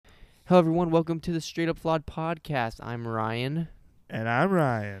Hello, everyone. Welcome to the Straight Up Flawed podcast. I'm Ryan. And I'm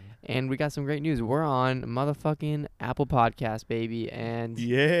Ryan. And we got some great news. We're on motherfucking Apple Podcast, baby. And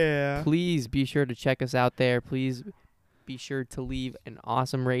Yeah. please be sure to check us out there. Please be sure to leave an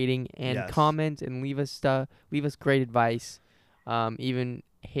awesome rating and Yes. comment and leave us great advice. Even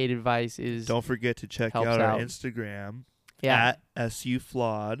hate advice is Don't forget to check helps out our out. Instagram yeah, at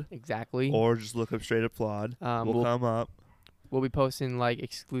SUFlawed, exactly. or just look up Straight Up Flawed. We'll come up. We'll be posting like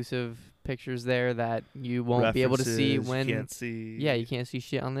exclusive pictures there that you won't be able to see References, when. can't see. Yeah, you can't see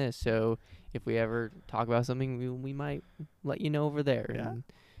shit on this. So if we ever talk about something, we might let you know over there. Yeah. And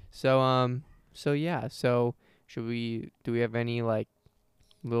so do we have any like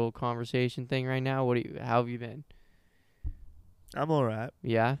little conversation thing right now? How have you been? I'm all right.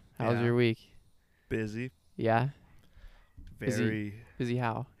 Yeah. How's Yeah. your week? Busy. Yeah. Very Busy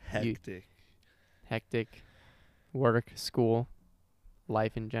how? hectic. Hectic. Work, school,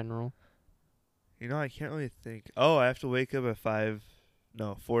 life in general. You know, I can't really think. Oh, I have to wake up at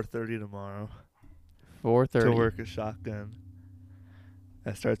 4:30 tomorrow 4:30. to work a shotgun.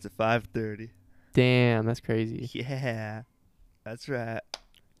 That starts at 5:30. Damn, that's crazy. Yeah. That's right.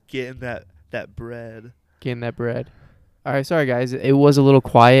 Getting that bread. Getting that bread. All right, sorry guys. It was a little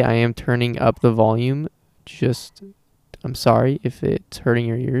quiet. I am turning up the volume. I'm sorry if it's hurting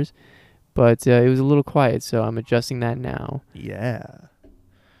your ears, but it was a little quiet, so I'm adjusting that now. Yeah.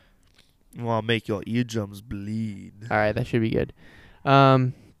 Well, I'll make your eardrums bleed. All right, that should be good.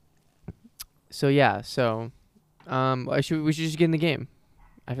 We should just get in the game.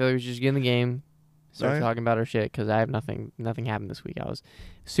 I feel like we should just get in the game, start Alright. talking about our shit, because I have nothing happened this week. I was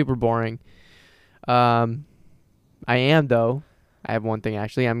super boring. I have one thing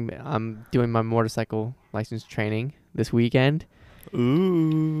actually. I'm doing my motorcycle license training this weekend.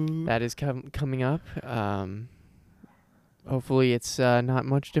 Ooh. That is coming up. Hopefully it's not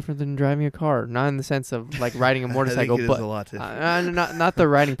much different than driving a car. Not in the sense of like riding a motorcycle, I think it but is a lot different. not the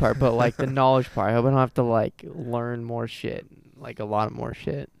riding part, but like the knowledge part. I hope I don't have to like learn more shit, like a lot more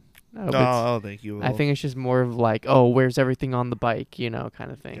shit. I don't think you will. I think it's just more of like, oh, where's everything on the bike,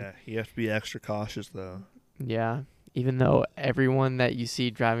 kind of thing. Yeah, you have to be extra cautious though. Yeah. Even though everyone that you see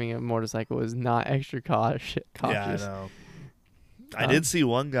driving a motorcycle is not extra cautious. Yeah, I know. I did see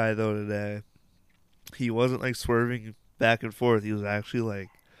one guy though today. He wasn't like swerving back and forth. He was actually like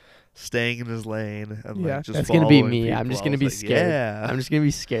staying in his lane and like just that's gonna be following me. people. I'm just I gonna was be like, scared. Yeah. I'm just gonna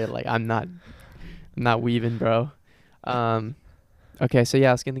be scared. Like I'm not weaving, bro. Okay, so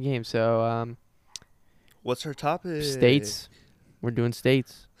yeah, let's get in the game. So What's our topic? states. We're doing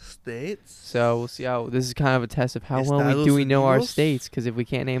states. States. So we'll see how this is kind of a test of how well do we know our states. Because if we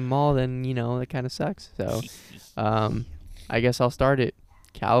can't name them all, then that kind of sucks. So I guess I'll start it.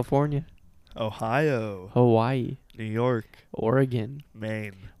 California, Ohio, Hawaii, New York, Oregon,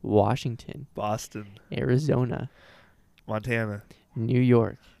 Maine, Washington, Boston, Arizona, Montana, New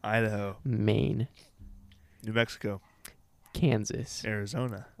York, Idaho, Maine, New Mexico, Kansas,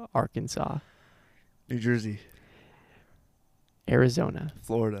 Arizona, Arkansas, New Jersey, Arizona,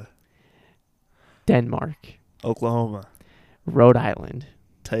 Florida, Denmark, Oklahoma, Rhode Island,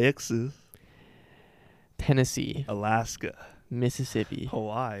 Texas, Tennessee, Alaska, Mississippi,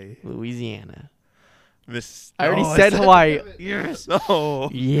 Hawaii, Louisiana. I already said Hawaii. Yes. No.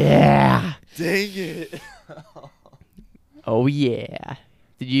 Yeah. Dang it. Oh yeah.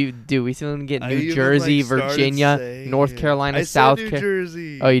 Did we still get I New even, Jersey, started Virginia, saying North it. Carolina, I South said New Carolina?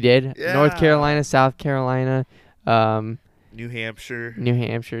 Jersey. Oh, you did? North Yeah. Carolina, South Carolina, New Hampshire. New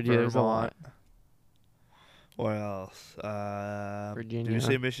Hampshire. Dude, there's a lot. What else? Virginia. Did you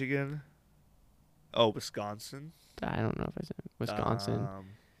say Michigan? Oh, Wisconsin. I don't know if I said Wisconsin.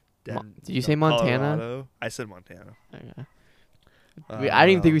 Did you no, say Montana? Colorado. I said Montana. Okay. I didn't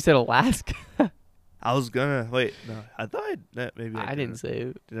even think we said Alaska. I was gonna wait. No, I thought maybe I didn't say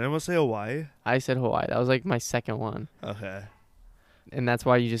it. Did anyone say Hawaii? I said Hawaii. That was like my second one. Okay. And that's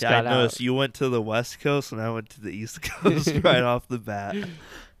why you just Yeah, got I out. noticed you went to the West Coast and I went to the East Coast right off the bat.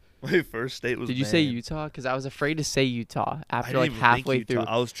 My first state was. Did you say Maine. Utah? Because I was afraid to say Utah I after didn't like even halfway think Utah.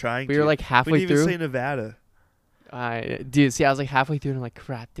 through. I was trying. We were like halfway we didn't through. even say Nevada. Dude, see, I was like halfway through and I'm like,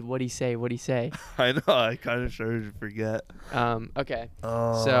 crap, what'd he say? I know. I kind of started to forget. Okay.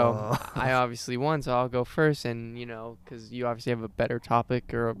 Oh. So I obviously won, so I'll go first. And, because you obviously have a better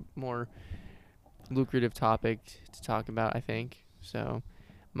topic or a more lucrative topic to talk about, I think. So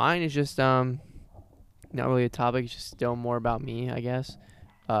mine is just not really a topic. It's just still more about me, I guess.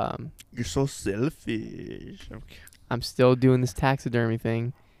 You're so selfish. I'm still doing this taxidermy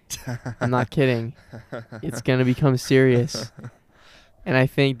thing. I'm not kidding. It's going to become serious. And I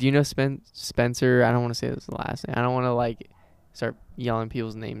think, do you know Spencer? I don't want to say this last name. I don't want to, start yelling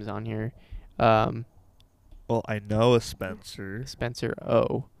people's names on here. Um, Well, I know a Spencer. Spencer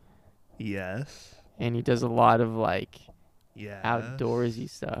O. Yes. And he does a lot of like Yes. outdoorsy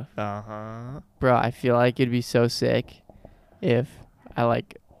stuff. Uh-huh. Bro, I feel like it'd be so sick if I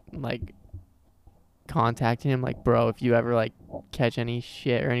like contact him. Like, bro, if you ever like catch any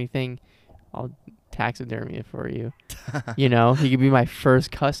shit or anything, I'll taxidermy it for you. You know, he could be my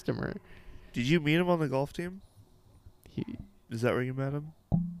first customer. Did you meet him on the golf team? He Is that where you met him?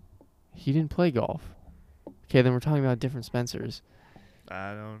 he didn't play golf. Okay, then we're talking about different Spencers.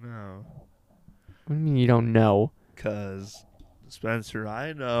 I don't know. What do you mean you don't know? 'Cause Spencer,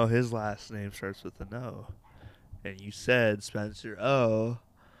 I know his last name starts with an O. And you said Spencer O.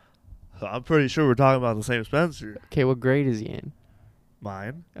 So I'm pretty sure we're talking about the same Spencer. Okay, what grade is he in?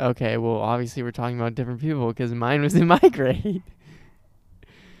 Mine? Okay, well, obviously we're talking about different people because mine was in my grade.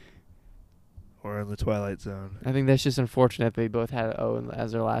 Or in the Twilight Zone. I think that's just unfortunate they both had O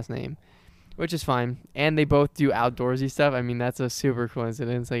as their last name, which is fine. And they both do outdoorsy stuff. I mean, that's a super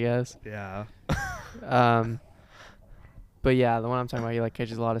coincidence, I guess. Yeah. But yeah, the one I'm talking about, he like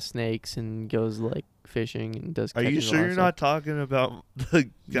catches a lot of snakes and goes like fishing and does. Are you catches a sure lot of you're stuff. not talking about the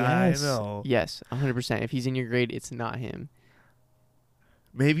guy Yes. I know? Yes, 100%. If he's in your grade, it's not him.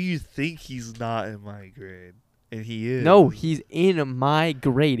 Maybe you think he's not in my grade. And he is. No, he's in my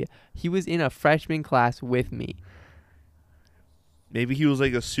grade. He was in a freshman class with me. Maybe he was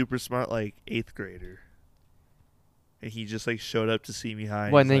like a super smart like 8th grader. And he just like showed up to see me high.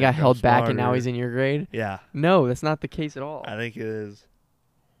 What, and then he got like, held "I'm back and now smarter." he's in your grade? Yeah, No, that's not the case at all. I think it is.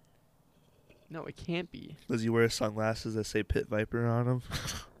 No, it can't be. Does he wear sunglasses that say Pit Viper on them?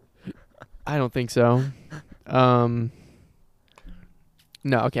 I don't think so.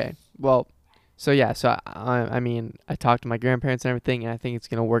 No, okay. Well, so yeah, so I mean, I talked to my grandparents and everything, and I think it's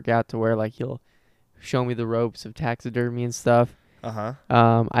going to work out to where like he'll show me the ropes of taxidermy and stuff. Uh-huh.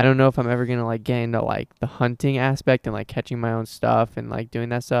 I don't know if I'm ever going to like get into like the hunting aspect and like catching my own stuff and like doing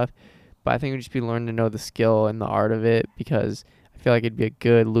that stuff, but I think it would just be learning to know the skill and the art of it because I feel like it'd be a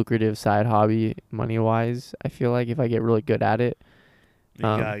good lucrative side hobby money-wise. I feel like if I get really good at it. You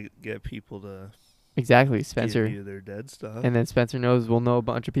gotta get people to Exactly, Spencer. give you their dead stuff. And then Spencer we'll know a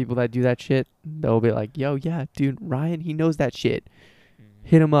bunch of people that do that shit. They'll be like, yo, yeah, dude, Ryan, he knows that shit.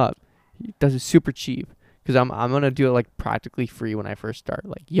 Hit him up. He does it super cheap. Because I'm going to do it, like, practically free when I first start.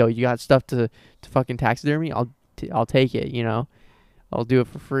 Like, yo, you got stuff to fucking taxidermy? I'll take it, you know? I'll do it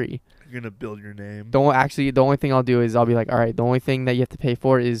for free. You're gonna build your name. The only thing I'll do is I'll be like, all right, the only thing that you have to pay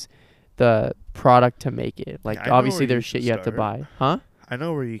for is the product to make it. Like, I know obviously, where there's you shit can you have to start. buy. Huh? I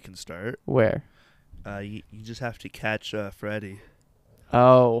know where you can start. Where? You just have to catch Freddy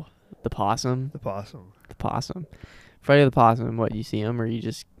Oh, the possum? the possum. The possum. Freddy the possum, what, you see him or you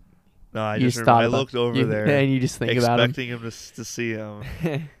just... No, I You just just remember, thought I about- looked over you, there and you just think about him. expecting him to see him.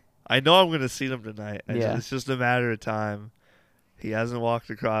 I know I'm gonna see him tonight. Yeah. It's just a matter of time. He hasn't walked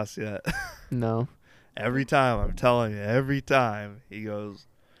across yet. No. Every time, I'm telling you, every time he goes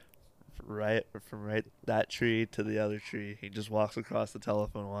from that tree to the other tree, he just walks across the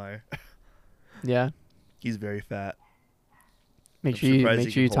telephone wire. Yeah. He's very fat. Make I'm sure you surprised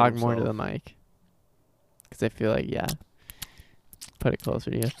he you can hold talk more to the himself. mic. Because I feel like, yeah. Put it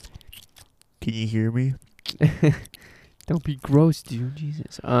closer to you. Can you hear me? Don't be gross, dude.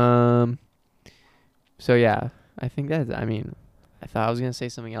 Jesus. So yeah, I think that's. I mean, I thought I was gonna say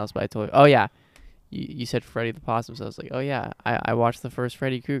something else, but I told you. Oh yeah, you said Freddy the Possum, so I was like, oh yeah, I watched the first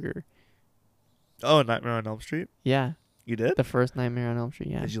Freddy Krueger. Oh, Nightmare on Elm Street? Yeah, You did? the first Nightmare on Elm Street.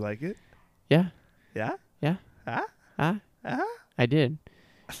 Yeah. Did you like it? Yeah. Yeah? Yeah. Huh? Ah, I did.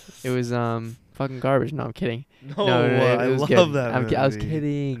 It was fucking garbage. No, I'm kidding. No, it I was love good. that movie. I was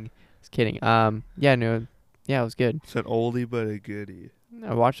kidding. I was kidding. Yeah, no, yeah, it was good. It's an oldie but a goodie.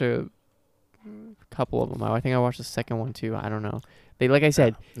 I watched a couple of them. I think I watched the second one too. I don't know. They, like I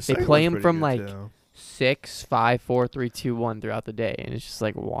said, The they second play one's him pretty from good, like too. 6, 5, 4, 3, 2, 1 throughout the day, and it's just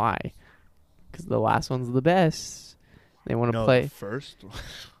like, why? Because the last one's the best. They want to No, play. the first one.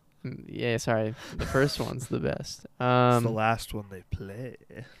 Yeah, sorry, the first one's the best. It's the last one they play.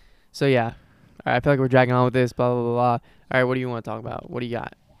 So yeah, all right. I feel like we're dragging on with this. Blah blah blah blah. All right, what do you want to talk about? What do you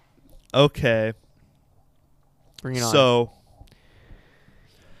got? Okay. Bring it on. So,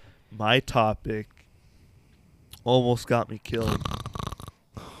 my topic almost got me killed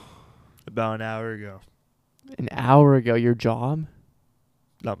about an hour ago. An hour ago, your job?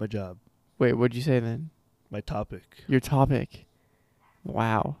 Not my job. Wait, what'd you say then? My topic. Your topic.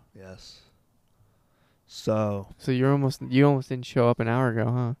 Wow. Yes. So, So you almost didn't show up an hour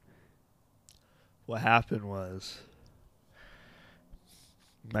ago, huh? what happened was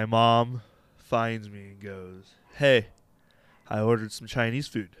my mom finds me and goes, "Hey, I ordered some Chinese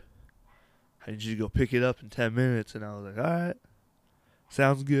food. I need you to go pick it up in 10 minutes. And I was like, all right,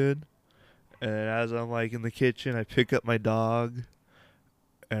 sounds good. And as I'm like in the kitchen, I pick up my dog.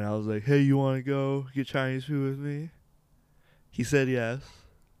 And I was like, hey, you want to go get Chinese food with me? He said yes.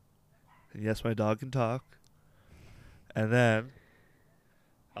 And yes, my dog can talk. And then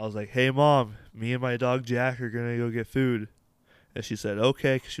I was like, hey, Mom, me and my dog Jack are going to go get food. And she said,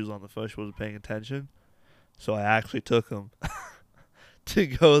 okay, because she was on the phone. She wasn't paying attention. So I actually took him to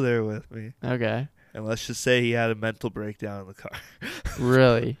go there with me. Okay. And let's just say he had a mental breakdown in the car.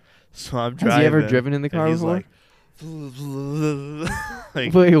 Really? So I'm driving. Has he ever driven in the car and he's before? like,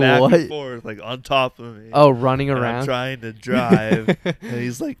 like Wait, back what? and forth, like on top of me. Oh, running And around? I'm trying to drive, and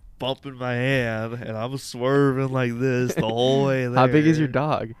he's like bumping my hand, and I'm swerving like this the whole way there. How big is your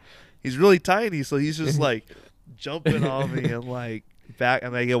dog? He's really tiny, so he's just like jumping on me and like back.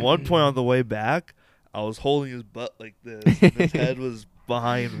 And like at one point on the way back, I was holding his butt like this, and his head was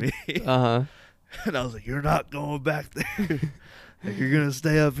behind me. Uh-huh. And I was like, "You're not going back there. Like you're gonna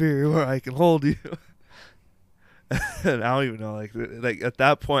stay up here where I can hold you." And I don't even know. Like at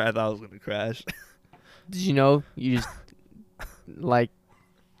that point, I thought I was gonna crash. Did you know you just like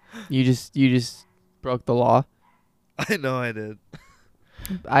you just broke the law? I know I did.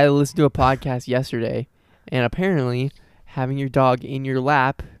 I listened to a podcast yesterday, and apparently having your dog in your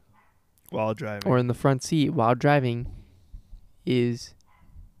lap While driving. or in the front seat while driving is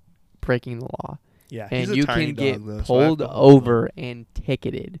breaking the law. Yeah, And he's a you tiny can get dog, though, so I have pulled to hold him. over and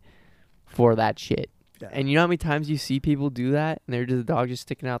ticketed for that shit. Yeah. And you know how many times you see people do that and they're just the dog just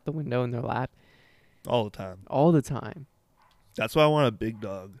sticking out the window in their lap All the time. all the time. That's why I want a big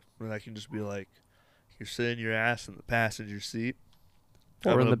dog. Where I can just be like, you're sitting your ass in the passenger seat.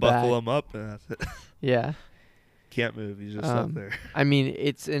 Or I'm in gonna the buckle back. him up, and that's it. Yeah. Can't move. He's just up there. I mean,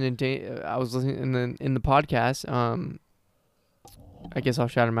 it's I was listening in the podcast. I guess I'll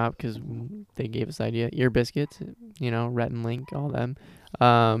shout them out because they gave us the idea. Ear Biscuits, Rhett and Link, all them.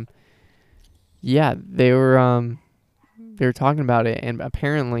 Yeah, they were talking about it, and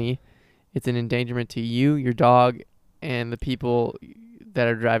apparently, it's an endangerment to you, your dog, and the people that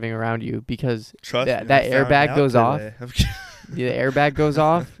are driving around you because Trust that me, I found airbag out goes off. today. I'm kidding. The airbag goes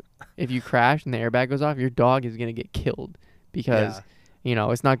off. If you crash and the airbag goes off, your dog is gonna get killed because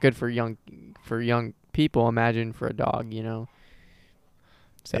Yeah. it's not good for young people. Imagine for a dog,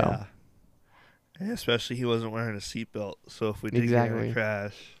 So Yeah. And especially he wasn't wearing a seatbelt, so if we did get in Exactly. a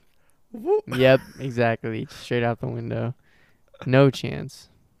crash, Yep, exactly. Straight out the window. No chance.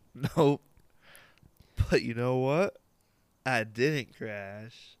 nope. But you know what? I didn't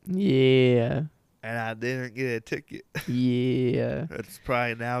crash, Yeah. and I didn't get a ticket. Yeah. It's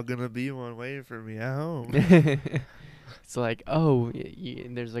probably now gonna be one waiting for me at home. It's like, oh,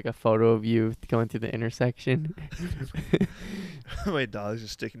 and there's like a photo of you going through the intersection. My dog's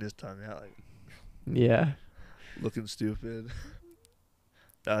just sticking his tongue out, like Yeah. looking stupid.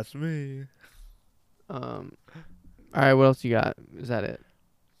 That's me. All right, what else you got? Is that it?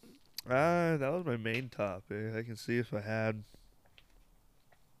 That was my main topic. I can see if I had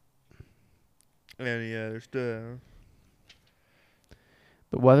any other stuff.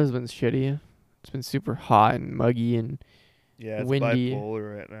 The weather's been shitty. It's been super hot and muggy and Yeah, it's windy.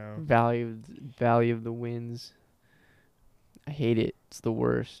 bipolar right now. Valley of the Winds. I hate it. It's the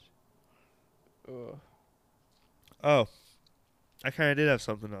worst. Ugh. Oh, I kind of did have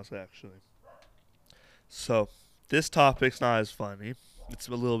something else, actually. So, this topic's not as funny. It's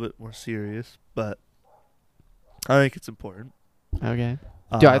a little bit more serious, but I think it's important. Okay.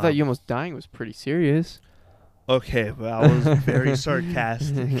 Dude, I thought you almost dying was pretty serious. Okay, but I was very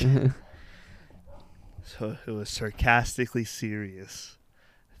sarcastic. So, it was sarcastically serious.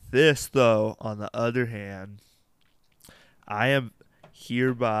 This, though, on the other hand, I am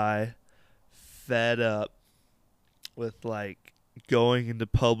hereby fed up with, like, going into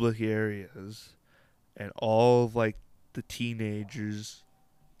public areas and all of, like, the teenagers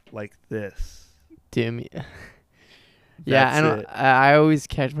like this. Damn. Yeah, That's it. I always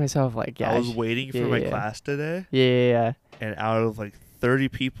catch myself like, yeah. I was waiting for my class today, Yeah. and out of, like, 30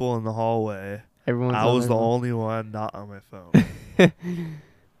 people in the hallway, Everyone's I on was their the phone. only one not on my phone.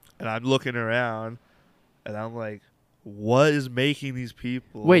 And I'm looking around, and I'm like, what is making these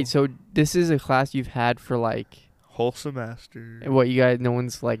people Wait, so this is a class you've had for like whole semester? what? You guys, no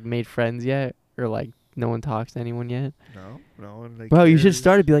one's like made friends yet, or like no one talks to anyone yet? No one. Like, Bro, you should cares.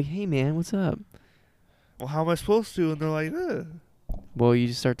 start to be like, hey man, what's up? Well, how am I supposed to? And they're like, Well, you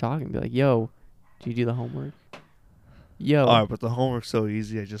just start talking, be like, yo, do you do the homework? Yo, All right, but the homework's so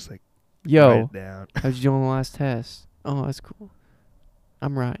easy. I just like write yo, it down. how'd you do on the last test? Oh, that's cool.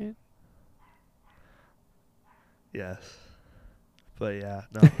 I'm Ryan. Yes. But yeah,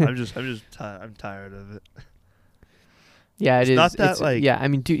 no, I'm tired of it. Yeah, It's it is. not that, like- yeah, I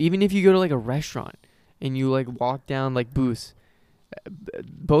mean, dude, even if you go to like a restaurant and you like walk down like booths,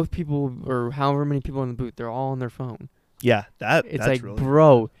 both people or however many people in the booth, they're all on their phone. Yeah, It's that's like, really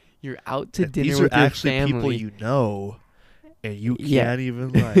bro, you're out to like, dinner these are with your actually family, people you know, and you Yeah. can't even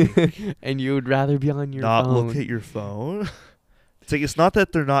like and you would rather be on your not phone. look at your phone. It's like, it's not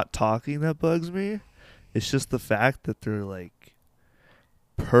that they're not talking that bugs me. It's just the fact that they're like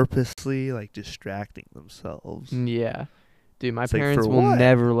purposely like distracting themselves. Yeah, dude, my It's like, parents for will what?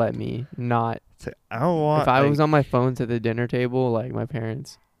 never let me not. It's like, I don't want. If I was like- on my phone to the dinner table, like my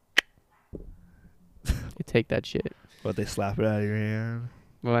parents, they take that shit. What, they slap it out of your hand?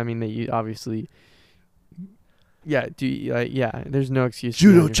 Well, I mean, you obviously. Yeah, yeah. There's no excuse to be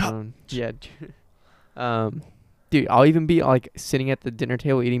Judo on your chop. phone. Yeah, dude, I'll even be like sitting at the dinner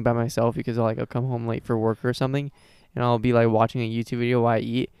table eating by myself because I'll come home late for work or something, and I'll be like watching a YouTube video while I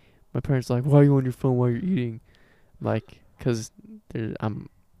eat. My parents are like, "Why are you on your phone while you're eating?" I'm like, "Cause I'm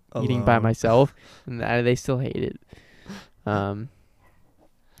eating by Alone. myself," and they still hate it.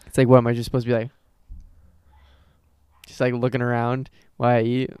 It's like, what am I just supposed to be like? Just like looking around while I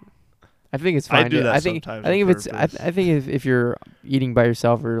eat. I think it's fine. I do dude. that I think sometimes I think on if it's purpose. I think if you're eating by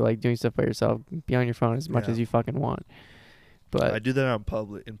yourself or like doing stuff by yourself, be on your phone as much Yeah. as you fucking want. I But do that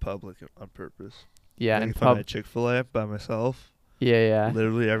in public on purpose. yeah, Like and if I'm at Chick-fil-A by myself, yeah,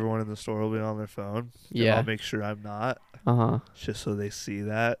 literally everyone in the store will be on their phone. And yeah, I'll make sure I'm not, uh-huh, just so they see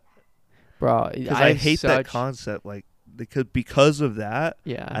that. bro. Because I hate that concept. Like, because of that,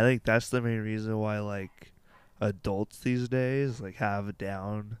 Yeah, I think that's the main reason why like adults these days like have a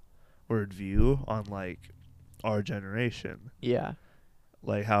downward view on like our generation. yeah,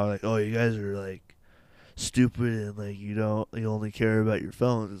 Like how like, oh, you guys are like stupid and like you only care about your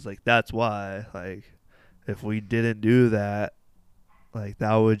phones. It's like, that's why, like, if we didn't do that, like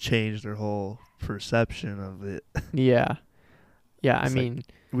that would change their whole perception of it. yeah, yeah. I It's like, mean,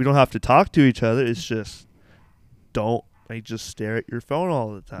 We don't have to talk to each other. It's just don't like just stare at your phone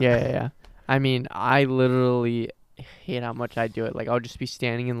all the time. yeah. I mean, I literally hate how much I do it. Like, I'll just be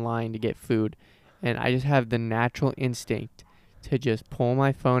standing in line to get food, and I just have the natural instinct to just pull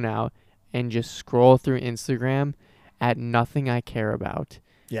my phone out and just scroll through Instagram at nothing I care about,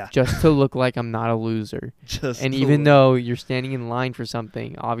 Yeah. just to look like I'm not a loser. Just And to even look- though you're standing in line for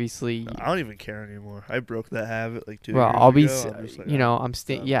something, obviously, I don't even care anymore. I broke that habit like 2 well, years I'll be, ago. I'm just like, I'm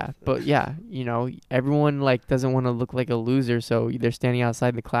done yeah, with but this. yeah, everyone like doesn't want to look like a loser, so they're standing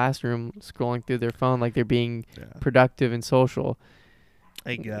outside the classroom scrolling through their phone like they're being Yeah. productive and social.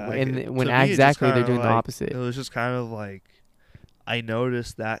 I guess. And when To me, it just exactly they're kinda, doing the like, opposite. It was just kind of like, I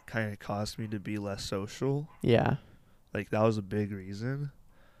noticed that kind of caused me to be less social. Yeah, Like, that was a big reason.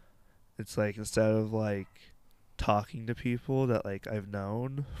 It's like, instead of like talking to people that like I've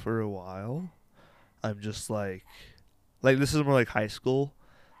known for a while, I'm just like this is more like high school,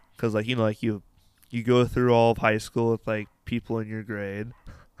 because like like you go through all of high school with like people in your grade.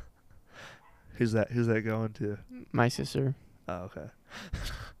 Who's that going to? my sister. Oh, okay.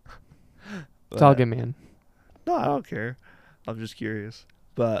 It's all But- good, man. No, I don't care. I'm just curious.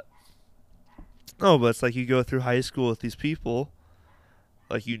 But it's like you go through high school with these people,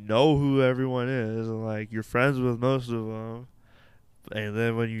 like you know who everyone is, and like you're friends with most of them. And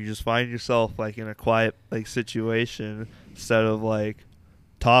then when you just find yourself like in a quiet like situation, instead of like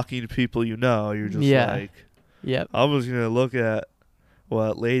talking to people you know, you're just Yeah. like, Yep. I'm just gonna look at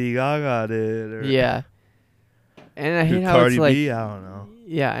what Lady Gaga did, or Yeah. And I who hate how Cardi it's like, B. I don't know.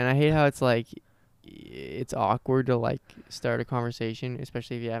 yeah, and I hate how it's like, it's awkward to like start a conversation,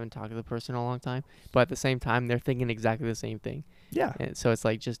 especially if you haven't talked to the person in a long time. But at the same time, they're thinking exactly the same thing. Yeah. And so it's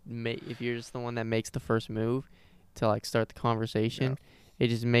like just if you're just the one that makes the first move to like start the conversation, it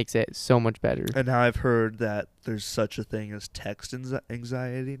just makes it so much better. And now I've heard that there's such a thing as text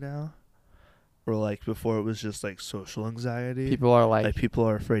anxiety now. Or like before it was just like social anxiety. People are Like like, people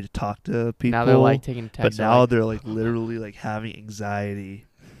are afraid to talk to people. now they're like taking but text. now they're like literally like having anxiety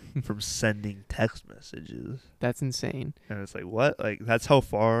from sending text messages. that's insane. And it's like, what? Like that's how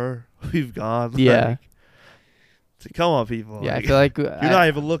far we've gone. Yeah. Like, it's like, come on, people. Yeah, I Like, feel like you're not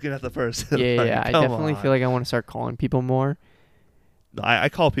even looking at the person. yeah, Like, yeah. I come definitely on. feel like I want to start calling people more. No, I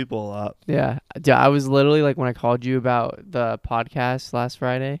call people a lot. Yeah, I was literally like when I called you about the podcast last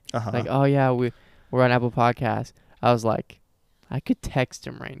Friday. Uh-huh. Like, oh yeah, we're on Apple Podcasts. I was like, I could text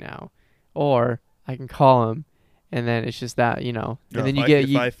him right now, or I can call him, and then it's just that No, and then if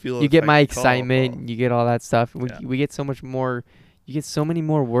I feel you if get I my can call, I'll excitement, call. you get all that stuff. Yeah. We get so much more. You get so many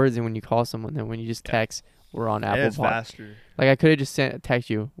more words than when you call someone than when you just Yeah. text. We're on And Apple it's Podcasts. faster. Like I could have just sent a text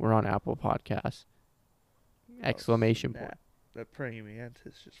you. We're on Apple Podcasts. Exclamation point. that praying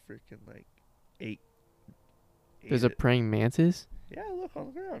mantis just freaking like ate. There's a it. praying mantis? Yeah, look on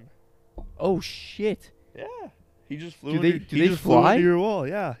the ground. Oh, shit. Yeah, he just flew. Do into, they- do he they just flew fly? into your wall.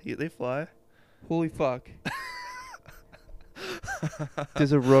 Yeah, they fly. Holy fuck.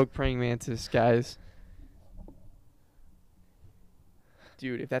 There's a rogue praying mantis, guys.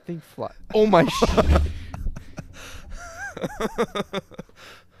 Dude, if that thing fly... Oh, my shit.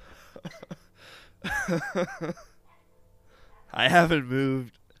 I haven't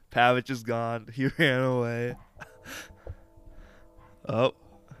moved. Pavich is gone. He ran away. Oh,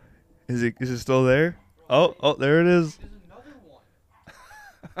 is it still there? Oh, there it is.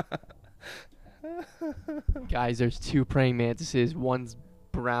 Guys, there's 2 praying mantises. One's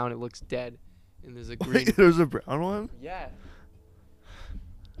brown. It looks dead. And there's a green... Wait, there's a brown one. Yeah.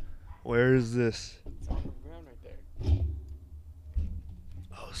 Where is this? It's on the ground right there.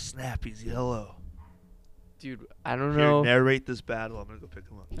 Oh, snap! He's yellow. Dude, I don't Here, know. narrate this battle. I'm gonna go pick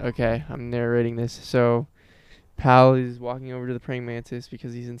him up. Okay, I'm narrating this. So, Pal is walking over to the praying mantis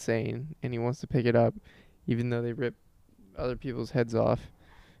because he's insane and he wants to pick it up, even though they rip other people's heads off.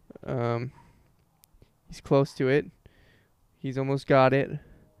 He's close to it. He's almost got it.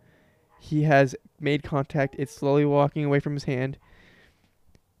 He has made contact. It's slowly walking away from his hand.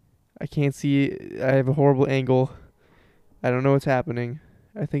 I can't see. I have a horrible angle. I don't know what's happening.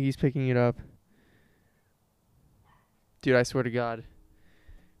 I think he's picking it up. Dude, I swear to God.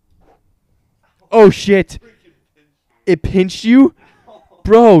 Oh, shit. It pinched you?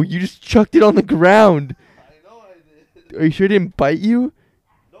 Bro, you just chucked it on the ground. I know I did. Are you sure it didn't bite you?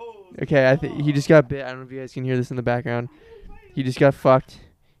 No. Okay, I think he just got bit. I don't know if you guys can hear this in the background. He just got fucked.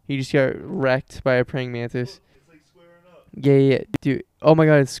 He just got wrecked by a praying mantis. It's like squaring up. Yeah. Dude. Oh my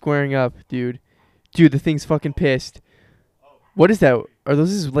God, it's squaring up, dude. Dude, the thing's fucking pissed. What is that? Are those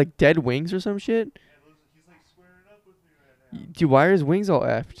his, like, dead wings or some shit? He's like squaring up with me right now. Dude, why are his wings all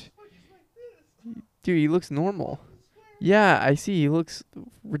effed? Dude, he looks normal. Yeah, I see. He looks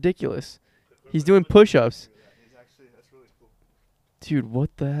ridiculous. He's doing push-ups. That's really cool. Dude,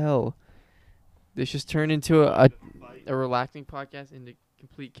 what the hell? This just turned into a relaxing podcast into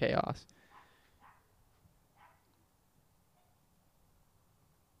complete chaos.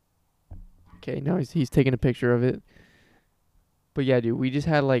 Okay, now he's taking a picture of it. But yeah, dude, we just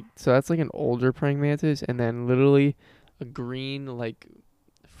had so that's like an older praying mantis, and then literally a green, like,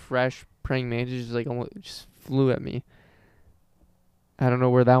 fresh praying mantis just almost just flew at me. I don't know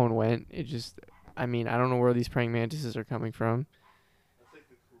where that one went. I don't know where these praying mantises are coming from. That's like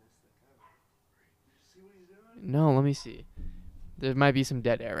the coolest thing ever. Did you see what he's doing? No, let me see. There might be some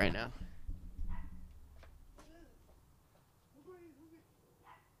dead air right now.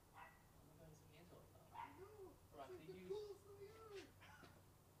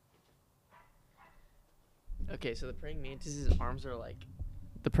 Okay, so the praying mantis's arms are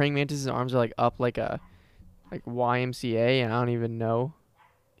up like YMCA, and I don't even know.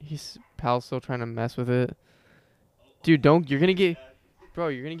 Pal's still trying to mess with it. Dude, you're gonna get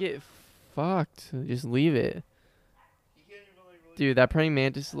fucked. Just leave it. Dude, that praying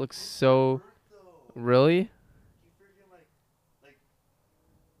mantis looks so... Really?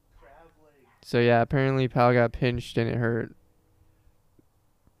 So yeah, apparently Pal got pinched and it hurt.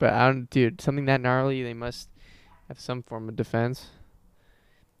 But dude, something that gnarly, they must have some form of defense.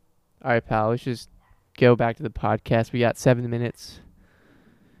 Alright, Pal, let's just go back to the podcast. We got 7 minutes.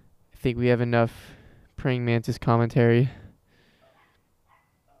 I think we have enough praying mantis commentary.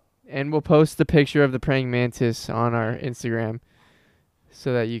 And we'll post the picture of the praying mantis on our Instagram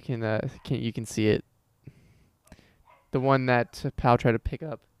so that you can see it. The one that Pal tried to pick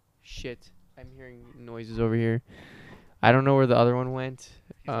up. Shit, I'm hearing noises over here. I don't know where the other one went.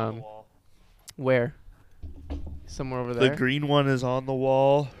 He's on the wall. Where? Somewhere over there? The green one is on the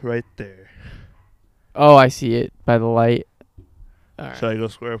wall right there. Oh, I see it by the light. All right. Should I go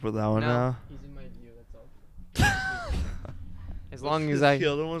square up with that one now? He's in my view, that's all. As long as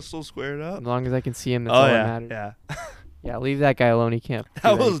The other one's still squared up? as long as I can see him, that's all that yeah, matters. yeah. Yeah, leave that guy alone. He can't do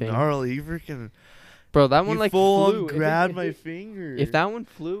That was anything. gnarly. He freaking... Bro, that one He full flew. on grabbed my finger. If that one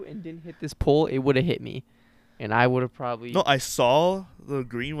flew and didn't hit this pole, it would have hit me. And I would have probably... No, I saw the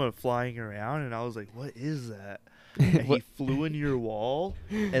green one flying around, and I was like, what is that? And he What- flew into your wall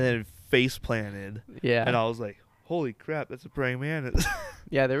and then face planted. Yeah. And I was like, holy crap, that's a praying mantis.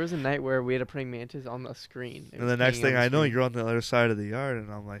 Yeah, there was a night where we had a praying mantis on the screen. It And was the next hanging thing on I know, screen. you're on the other side of the yard,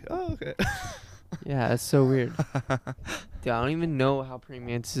 and I'm like, oh, okay. Yeah, that's so weird. Dude, I don't even know how praying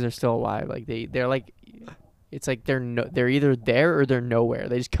mantises are still alive. Like they're like, it's like they're either there or they're nowhere.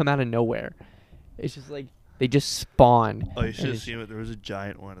 They just come out of nowhere. It's just like they just spawn. Oh, you should have it's- seen it. There was a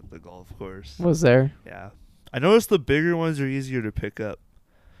giant one at the golf course. Was there? Yeah. I noticed the bigger ones are easier to pick up.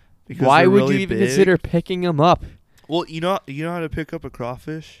 Because Why they're would really you even big. consider picking them up? Well, you know how to pick up a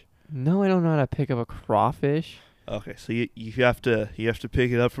crawfish? No, I don't know how to pick up a crawfish. Okay, so you have to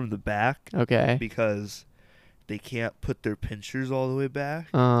pick it up from the back Okay. because they can't put their pinchers all the way back.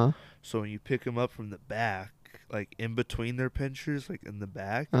 So when you pick them up from the back, like in between their pinchers, like in the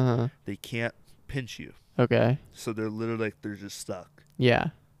back, they can't pinch you. Okay. So they're literally like they're just stuck. Yeah.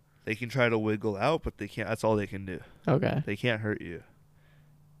 They can try to wiggle out, but they can't. That's all they can do. Okay. They can't hurt you.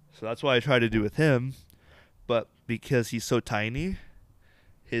 So that's why I tried to do with him, but because he's so tiny,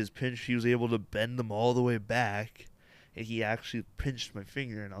 his pinch, he was able to bend them all the way back, and he actually pinched my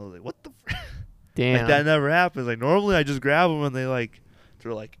finger, and I was like, "What the?" Damn. Like that never happens. Like normally, I just grab them and they're like,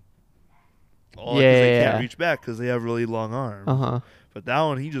 oh, Yeah, they yeah, can't yeah. reach back because they have really long arms. But that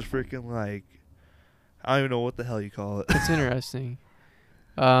one, he just freaking like, I don't even know what the hell you call it. That's interesting.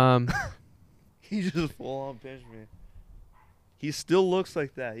 He just full on pinched me. He still looks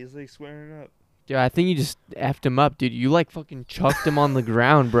like that. He's like squaring up. Dude, I think you just effed him up, dude. You like fucking chucked him on the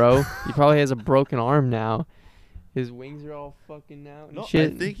ground, bro. He probably has a broken arm now. His wings are all fucking out and No,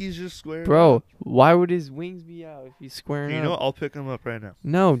 shit. I think he's just squaring Bro, up. why would his wings be out if he's squaring You up? know what? I'll pick him up right now.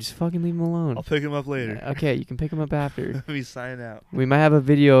 No, just fucking leave him alone. I'll pick him up later. Okay, you can pick him up after. Let me sign out. We might have a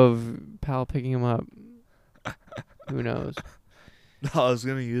video of Pal picking him up. Who knows? No, I was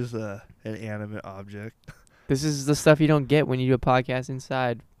going to use an animate object. This is the stuff you don't get when you do a podcast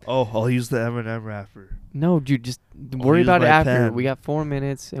inside. Oh, I'll use the M&M wrapper. No, dude, just worry use about it my after. pen. We got 4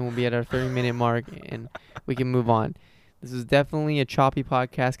 minutes, and we'll be at our 30-minute mark, and we can move on. This is definitely a choppy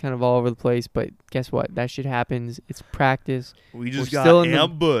podcast, kind of all over the place, but guess what? That shit happens. It's practice. We just We're got still in the-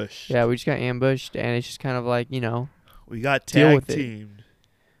 ambushed. Yeah, we just got ambushed, and it's just kind of like, We got Deal tag with it. teamed.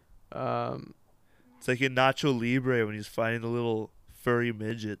 um, It's like in Nacho Libre when he's fighting the little furry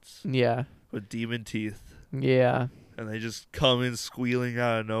midgets yeah, with demon teeth. yeah, And they just come in squealing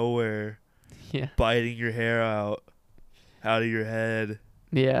out of nowhere, yeah, biting your hair out of your head.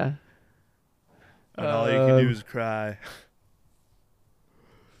 yeah. And all you can do is cry.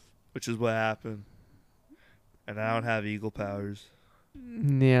 Which is what happened. And I don't have eagle powers.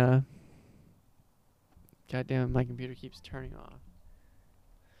 Yeah. Goddamn, my computer keeps turning off.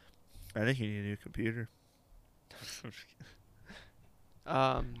 I think you need a new computer.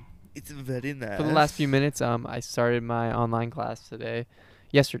 It's very nice. For the last few minutes, I started my online class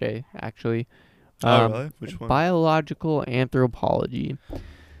yesterday, actually. Oh, really? Which one? Biological anthropology.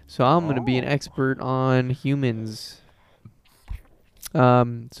 So I'm going to be an Oh. expert on humans.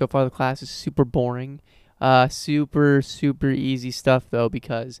 So far the class is super boring. Super, super easy stuff, though,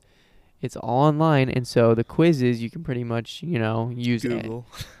 because it's all online. And so the quizzes, you can pretty much, use Google.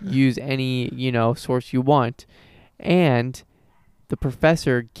 use any, source you want. And the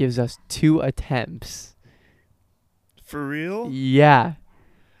professor gives us 2 attempts. For real? Yeah.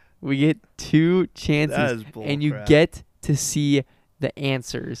 We get 2 chances. That is bull and you crap. get to see the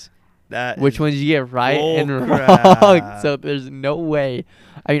answers. That Which is ones you get right and bull wrong. crap. So there's no way.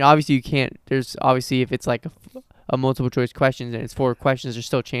 I mean, obviously you can't. There's obviously if it's like a multiple choice questions and it's 4 questions, there's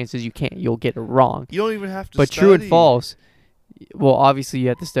still chances you'll get it wrong. You don't even have to But study. true and false, well, obviously you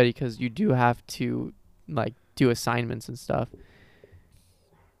have to study because you do have to like do assignments and stuff.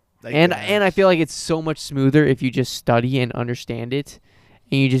 And I feel like it's so much smoother if you just study and understand it,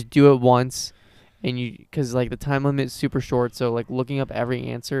 and you just do it once, and because like the time limit is super short, so like looking up every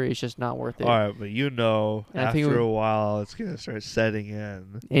answer is just not worth it. All right, but And I think after a while, it's going to start setting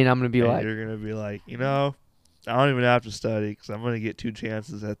in. And I'm gonna be And like, you're going to be like, I don't even have to study because I'm going to get 2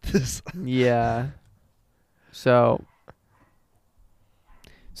 chances at this. yeah. So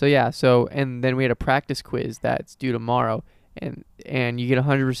yeah. So and then we had a practice quiz that's due tomorrow, and you get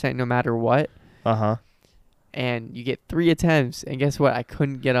 100% no matter what. Uh-huh. And you get 3 attempts, and guess what? I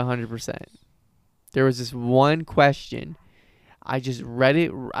couldn't get 100%. There was this one question. I just read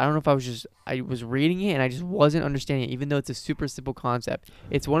it. I don't know if I was reading it, and I just wasn't understanding it, even though it's a super simple concept.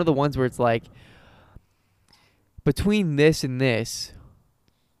 It's one of the ones where it's like, between this and this,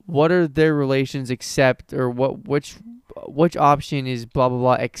 what are their relations except, or which option is blah, blah,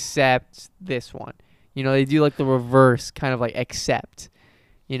 blah, except this one? They do like the reverse, kind of like except.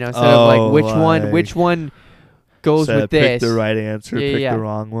 Instead of like which one goes So with pick this. the right answer, Yeah, pick yeah. the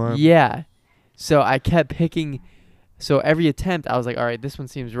wrong one. Yeah. So I kept picking. So every attempt, I was like, all right, this one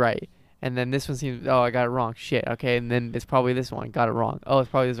seems right. And then this one seems, oh, I got it wrong. Shit. Okay. And then it's probably this one. Got it wrong. Oh, it's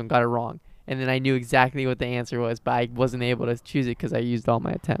probably this one. Got it wrong. And then I knew exactly what the answer was, but I wasn't able to choose it because I used all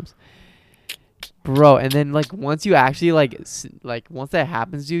my attempts. Bro, and then like once you actually once that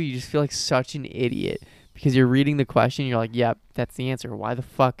happens to you, you just feel like such an idiot because you're reading the question, you're like, yep, that's the answer. Why the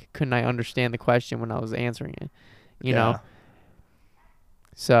fuck couldn't I understand the question when I was answering it? You know?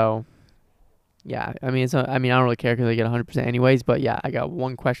 So, yeah, I mean, I don't really care because I get 100% anyways, but yeah, I got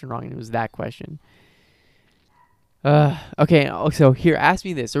one question wrong, and it was that question. Okay, so here, ask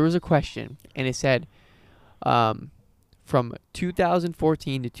me this. There was a question, and it said, from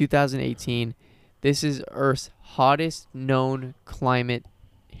 2014 to 2018, this is Earth's hottest known climate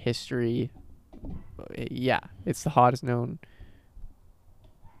history. Yeah, it's the hottest known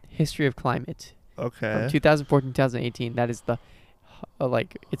history of climate. Okay. From 2014 to 2018, that is the,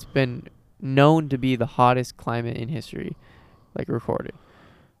 it's been known to be the hottest climate in history, like, recorded.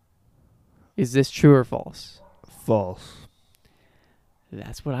 Is this true or false? False.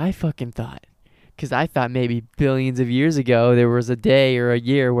 That's what I fucking thought. Because I thought maybe billions of years ago there was a day or a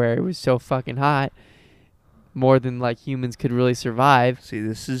year where it was so fucking hot, more than, like, humans could really survive. See,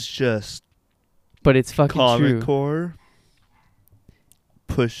 this is just But it's fucking Common true. Core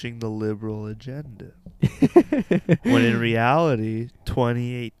pushing the liberal agenda. When in reality,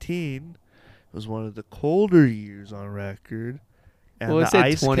 2018 was one of the colder years on record, and Well, it the said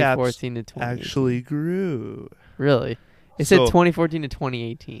ice 2014 to caps 2018. actually grew. Really? It said So- 2014 to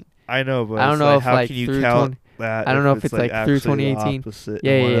 2018. I know, but I don't it's know like, if, how like, can you through count that? I don't know if it's, like, through actually the 2018. opposite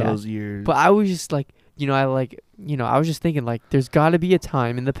Yeah, in one yeah, of yeah. those years. But I was just like, I was just thinking, like, there's got to be a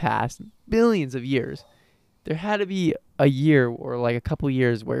time in the past, billions of years, there had to be a year or, like, a couple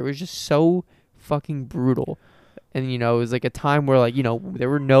years where it was just so fucking brutal. And, it was like a time where, like, there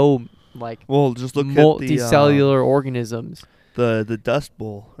were no, like, well, just look at multicellular organisms. the Dust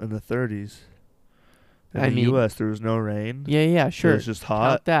Bowl in the 30s. In I the mean- U.S., there was no rain. Yeah, sure. It was just Count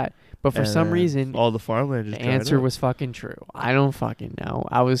hot. that. But for some and reason, all the farmland just the dried answer up. was fucking true. I don't fucking know.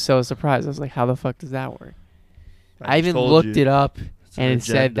 I was so surprised. I was like, how the fuck does that work? I just even told looked you. it up, It's an and it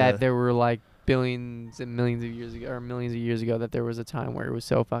said agenda. that there were, like, billions and millions of years ago, or millions of years ago, that there was a time where it was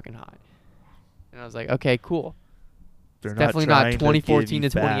so fucking hot. And I was like, okay, cool. They're it's definitely not trying 2014 to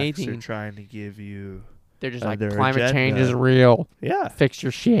to give you facts. 2018. They're trying to give you. They're just their climate change agenda. is real. Yeah, Fix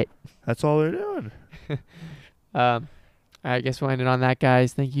your shit. that's all they're doing. I guess we'll end it on that,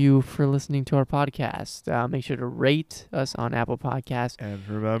 guys. Thank you for listening to our podcast. Make sure to rate us on Apple Podcasts. And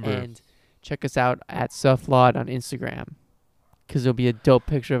remember, And check us out at Sufflawed on Instagram, because there'll be a dope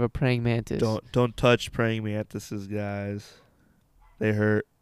picture of a praying mantis. don't touch praying mantises, guys. They hurt.